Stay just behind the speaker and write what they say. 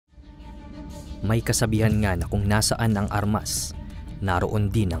May kasabihan nga na kung nasaan ang armas,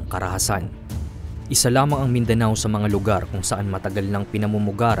 naroon din ang karahasan. Isa lamang ang Mindanao sa mga lugar kung saan matagal nang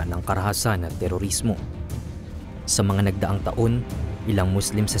pinamumugaran ng karahasan at terorismo. Sa mga nagdaang taon, ilang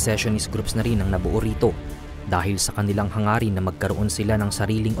Muslim secessionist groups na rin ang nabuo rito dahil sa kanilang hangarin na magkaroon sila ng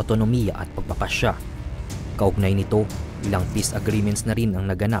sariling otonomiya at pagpapasya. Kaugnay nito, ilang peace agreements na rin ang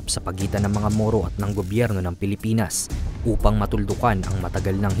naganap sa pagitan ng mga Moro at ng gobyerno ng Pilipinas upang matuldukan ang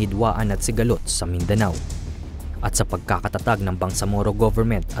matagal ng hidwaan at sigalot sa Mindanao. At sa pagkakatatag ng Bangsamoro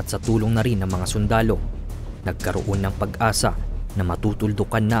government at sa tulong na rin ng mga sundalo, nagkaroon ng pag-asa na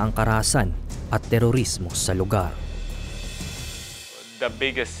matutuldukan na ang karahasan at terorismo sa lugar. The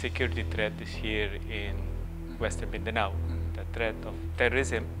biggest security threat is here in Western Mindanao. The threat of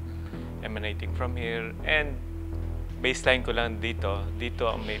terrorism emanating from here, and baseline ko lang dito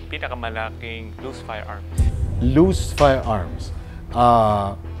ang may pinakamalaking loose firearms. Loose firearms.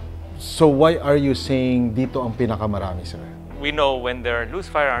 So why are you saying dito ang pinakamarami, sir? We know when there are loose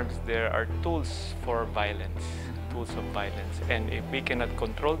firearms, there are tools for violence, tools of violence. And if we cannot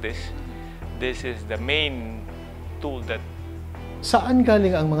control this, this is the main tool that... Saan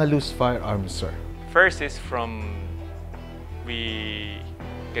galing ang mga loose firearms, sir? First is from, we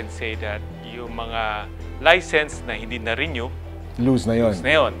can say that yung mga license na hindi na-renew, loose na yun? Loose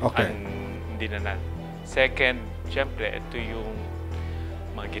na yun. Okay. Hindi na. Second, syempre, ito yung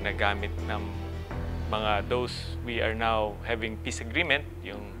mga ginagamit ng mga those we are now having peace agreement,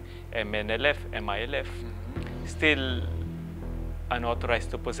 yung MNLF, MILF, still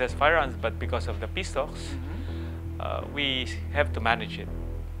unauthorized to possess firearms, but because of the peace talks, we have to manage it.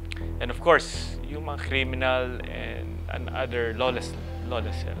 And of course, yung mga criminal and other lawless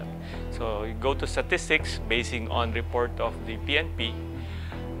element. So you go to statistics basing on report of the PNP,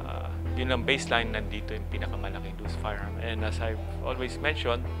 yun ang baseline, nandito yung pinakamalaking loose firearm. And as I've always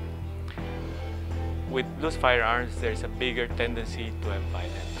mentioned, with loose firearms, there's a bigger tendency to have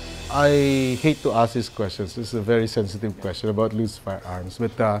violence. I hate to ask these questions. This is a very sensitive question about loose firearms.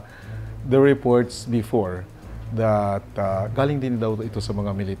 But the reports before that galing din daw ito sa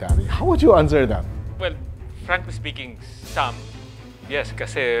mga military. How would you answer that? Well, frankly speaking, some, yes,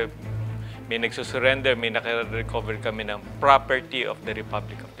 kasi may nagsusurrender, may naka-recover kami ng property of the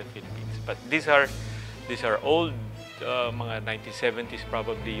Republic of the Philippines. But these are old, mga 1970s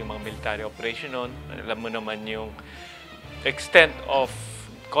probably, yung mga military operation noon. Alam mo naman yung extent of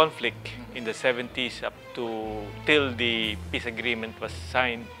conflict in the 70s up to till the peace agreement was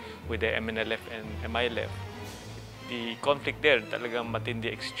signed with the MNLF and MILF. The conflict there, talagang matindi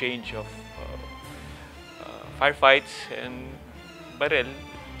exchange of firefights and barrel.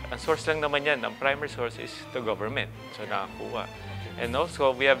 Ang source lang naman yan, ang primary source is the government. So nakakuha. And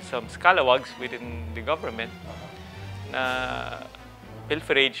also, we have some scalawags within the government na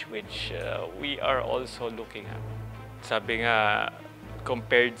pilferage, which we are also looking at. Sabi nga,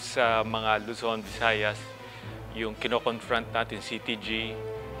 compared sa mga Luzon, Visayas, yung kino-confront natin CTG,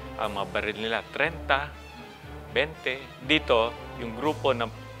 ang mga baril nila 30, 20. Dito, yung grupo na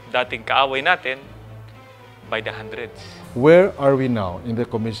dating kaaway natin, by the hundreds. Where are we now in the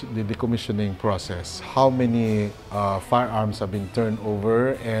decommissioning process? How many firearms have been turned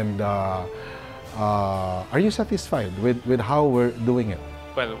over, and are you satisfied with how we're doing it?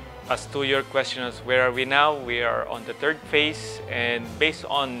 Well, as to your question, where are we now? We are on the third phase, and based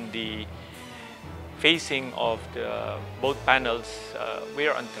on the phasing of the both panels,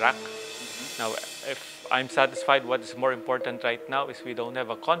 we are on track. Now, if I'm satisfied, what is more important right now is we don't have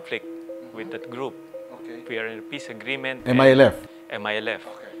a conflict with that group. Okay. We are in a peace agreement. MILF? MILF.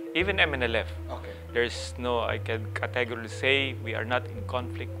 Okay. Even MNLF. Okay. There's no, I can categorically say we are not in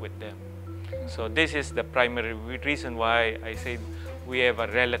conflict with them. So this is the primary reason why I say we have a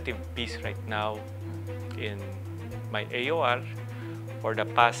relative peace right now in my AOR for the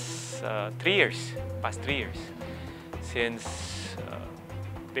past 3 years. Since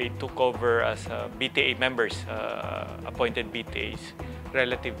they took over as BTA members, appointed BTAs,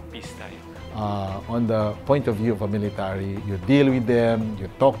 relative peace tayo. On the point of view of a military, you deal with them, you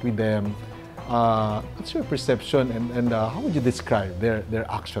talk with them. What's your perception, and how would you describe their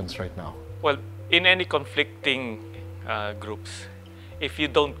actions right now? Well, in any conflicting groups, if you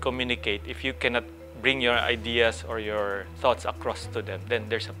don't communicate, if you cannot bring your ideas or your thoughts across to them,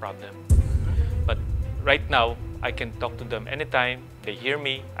 then there's a problem. But right now, I can talk to them anytime. They hear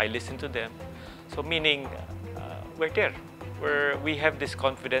me, I listen to them. So meaning, we're there. We have this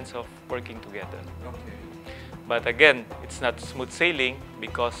confidence of working together. Okay. But again, it's not smooth sailing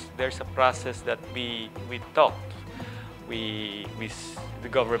because there's a process that we talked. The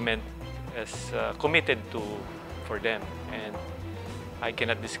government is committed to for them, and I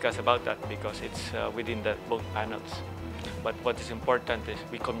cannot discuss about that because it's within both panels. But what is important is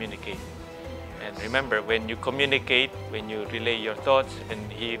we communicate. And remember, when you communicate, when you relay your thoughts, and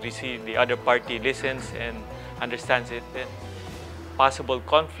the other party listens and understands it, then possible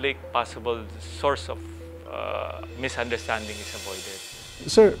conflict, possible source of misunderstanding is avoided.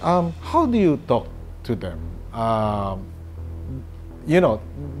 Sir, how do you talk to them? You know,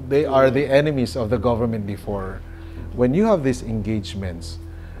 they are the enemies of the government before. When you have these engagements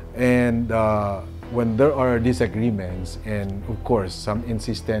and when there are disagreements and of course some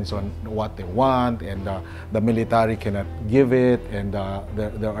insistence on what they want and the military cannot give it and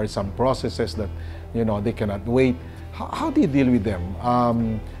there are some processes that, you know, they cannot wait, how do you deal with them?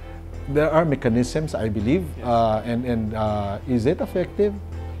 There are mechanisms, I believe, and is it effective?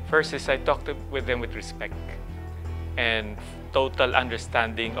 First is I talk with them with respect and total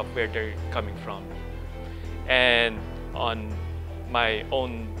understanding of where they're coming from. And on my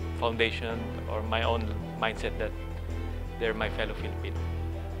own foundation or my own mindset that they're my fellow Filipino.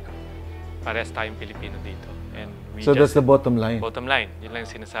 Parehas tayong Pilipino dito. And so that's the bottom line? Bottom line. Yun lang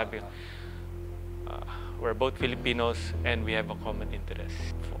sinasabi. We're both Filipinos and we have a common interest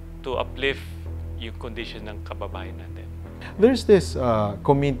to uplift yung condition ng kababayan natin. There's this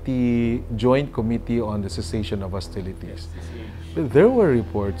joint committee on the cessation of hostilities. But there were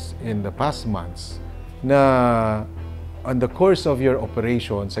reports in the past months na on the course of your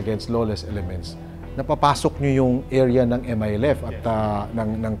operations against lawless elements, napapasok nyo yung area ng MILF at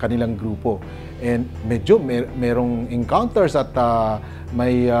ng kanilang grupo. And medyo merong encounters at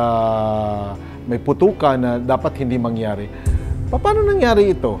may putukan na dapat hindi mangyari. Paano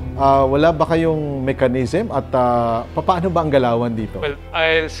nangyari ito? Wala ba kayong mechanism at paano ba ang galawan dito? Well,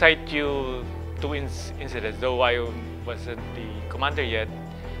 I'll cite you two incidents, though I wasn't the commander yet.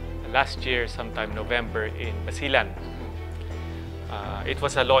 Last year, sometime November in Basilan. It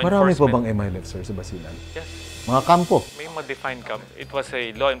was a law Marami enforcement... Marami pa bang MILF, sir, sa Basilan? Yes. Mga kampo? May mga defined camp. It was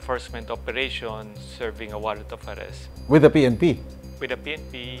a law enforcement operation serving a warrant of arrest. With the PNP? With the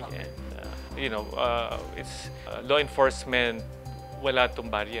PNP and, you know, it's law enforcement, wala itong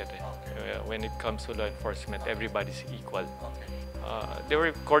barrier. When it comes to law enforcement, everybody's equal. There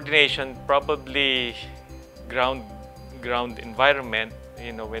were coordination, probably ground environment.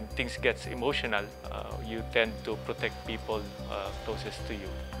 You know, when things gets emotional, you tend to protect people closest to you.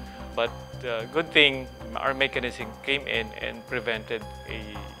 But good thing, our mechanism came in and prevented a...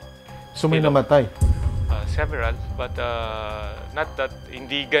 So may namatay? Several, but not that,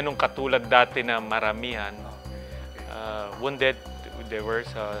 hindi ganun katulad dati na maramihan. Wounded, there were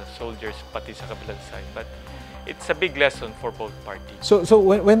soldiers pati sa kabilang side. But it's a big lesson for both parties. So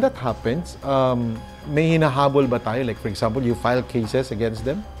when that happens, may hinahabol ba tayo? Like for example, you file cases against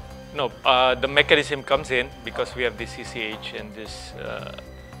them? No, the mechanism comes in because we have the CCH and this,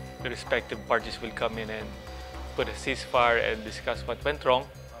 the respective parties will come in and put a ceasefire and discuss what went wrong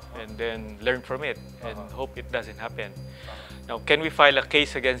and then learn from it and hope it doesn't happen. Now, can we file a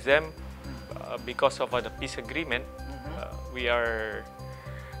case against them? Because of the peace agreement, we are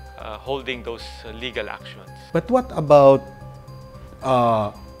holding those legal actions. But what about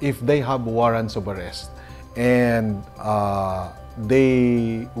if they have warrants of arrest and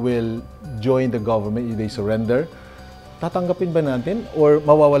they will join the government, they surrender? Tatanggapin ba natin or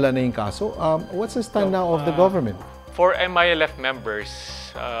mawawala na yung kaso? What's the stand now of the government? For MILF members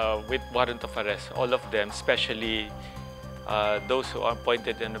with warrant of arrest, all of them, especially those who are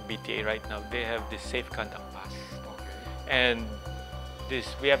appointed in the BTA right now, they have this safe conduct pass. And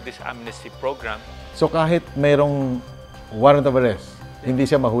we have this amnesty program. So kahit mayroong warrant of arrest, hindi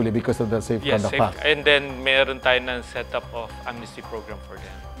siya mahuli because of the safe conduct pass? And then meron tayo ng setup of amnesty program for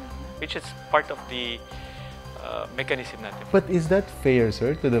them, which is part of the mechanism natin. But is that fair,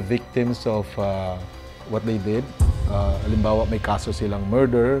 sir, to the victims of what they did? Halimbawa, may kaso silang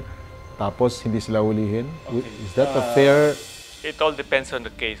murder, tapos hindi sila hulihin? Is that a fair... It all depends on the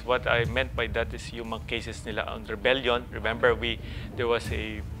case. What I meant by that is yung mga cases nila on rebellion. Remember, there was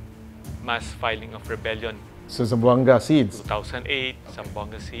a mass filing of rebellion. So, Zamboanga Siege? 2008,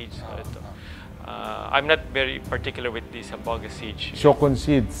 Zamboanga Siege. I'm not very particular with the Zamboanga Siege. Shokon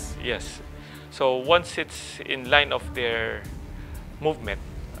Siege? Yes. So, once it's in line of their movement,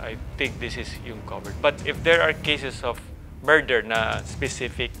 I think this is yung covered. But if there are cases of murder na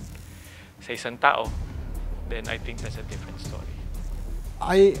specific sa isang tao, then I think that's a different story.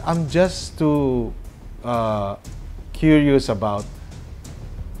 I am just too curious about,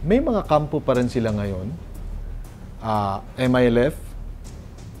 may mga kampo pa rin sila ngayon, MILF,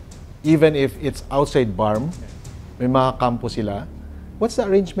 even if it's outside BARM, may mga kampo sila. What's the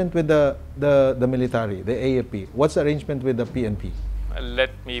arrangement with the military, the AFP? What's the arrangement with the PNP?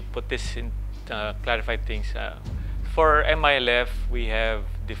 let me put this in, clarify things. For MILF, we have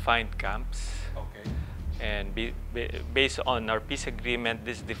defined camps. Okay. And based on our peace agreement,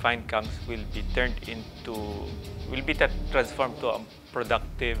 these defined camps will be transformed to a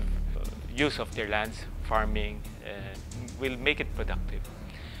productive use of their lands, farming, and will make it productive.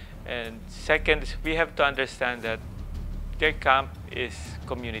 And second, we have to understand that their camp is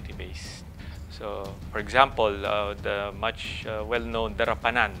community-based. So, for example, the much well-known Camp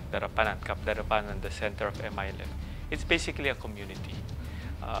Darapanan, the center of MILF, it's basically a community.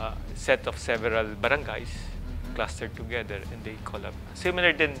 Set of several barangays clustered together and they collab.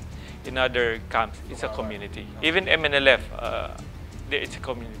 Similar than in other camps, it's a community. Even MNLF, it's a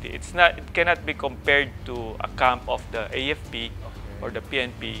community. It cannot be compared to a camp of the AFP or the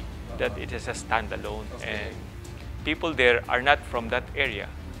PNP that it is a standalone. And people there are not from that area,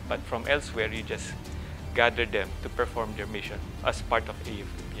 but from elsewhere. You just gather them to perform their mission as part of AFP,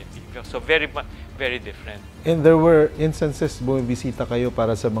 PNP. So very different. And there were instances bumibisita kayo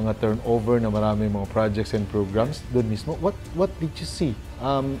para sa mga turnover na marami mga projects and programs doon mismo. What did you see?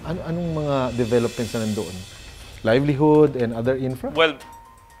 Anong mga developments na nandoon? Livelihood and other infra? Well,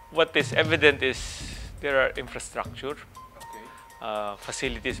 what is evident is there are infrastructure,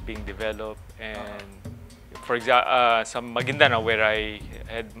 facilities being developed, and for example, sa Maguindanao, where I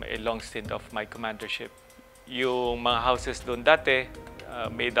had a long stint of my commandership, yung mga houses doon dati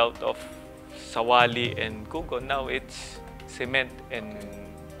made out of sawali and kugo. Now it's cement and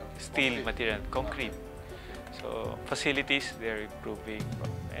steel material, concrete. So facilities, they're improving,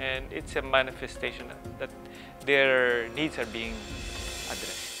 and it's a manifestation that their needs are being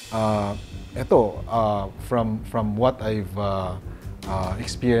addressed. From what I've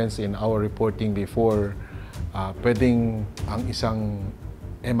experienced in our reporting before, pwedeng ang isang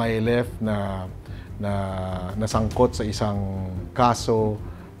MILF na nasangkot sa isang kaso,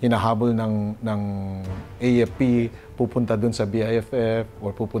 hinahabol ng AFP, pupunta dun sa BIFF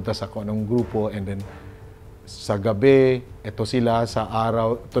or pupunta sa kung anong grupo, and then sa gabi, ito sila, sa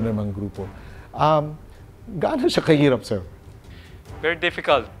araw, ito namang grupo. Gaano siya kahirap, sir? Very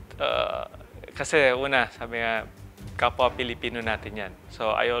difficult. Kasi una, sabi nga, kapwa Pilipino natin yan.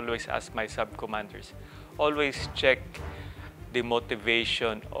 So I always ask my sub-commanders, always check the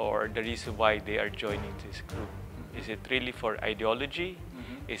motivation or the reason why they are joining this group. Is it really for ideology?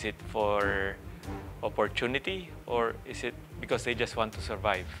 Is it for opportunity? Or is it because they just want to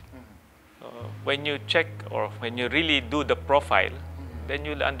survive? When you check or when you really do the profile, then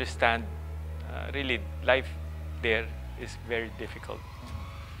you'll understand really life there is very difficult.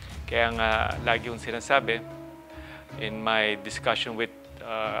 Kaya nga lagi yung sinasabi in my discussion with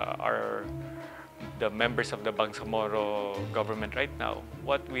the members of the Bangsamoro government right now,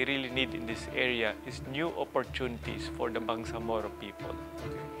 what we really need in this area is new opportunities for the Bangsamoro people.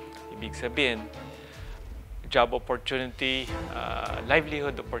 Ibig sabihin, job opportunity,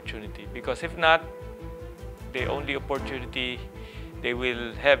 livelihood opportunity. Because if not, the only opportunity they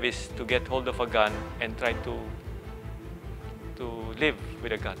will have is to get hold of a gun and try to live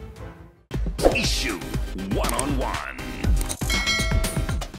with a gun. Isyu One-on-One.